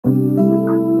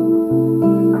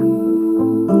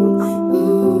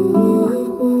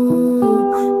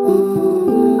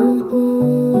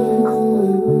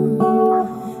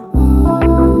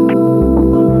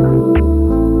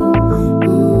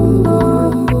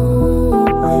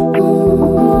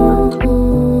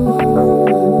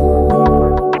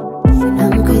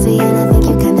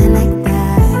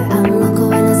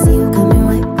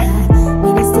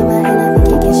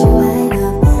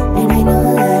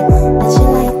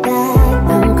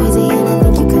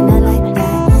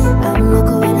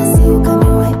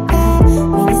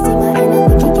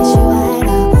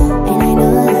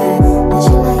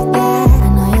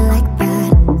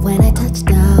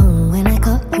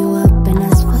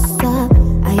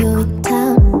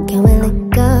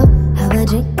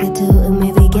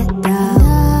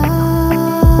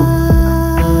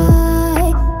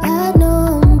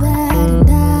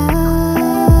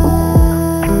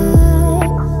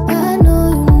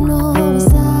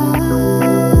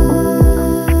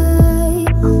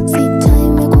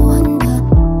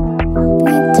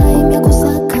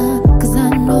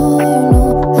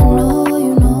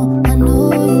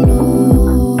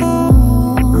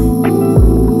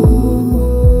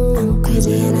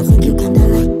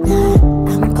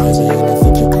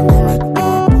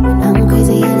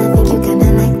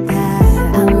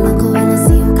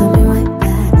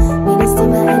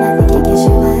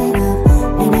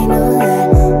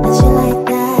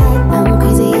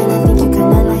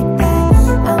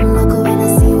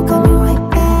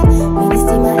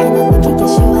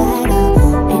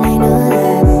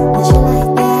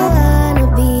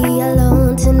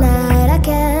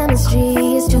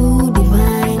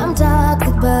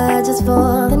just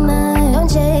for the night. Don't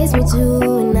chase me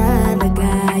to another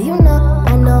guy. You know,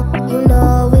 I know, you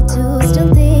know it too.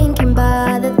 Still thinking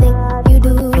about the thing you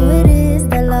do. It is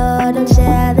the Lord, don't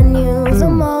share the news. The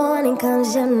morning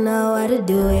comes, you know what to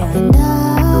do, yeah.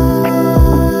 And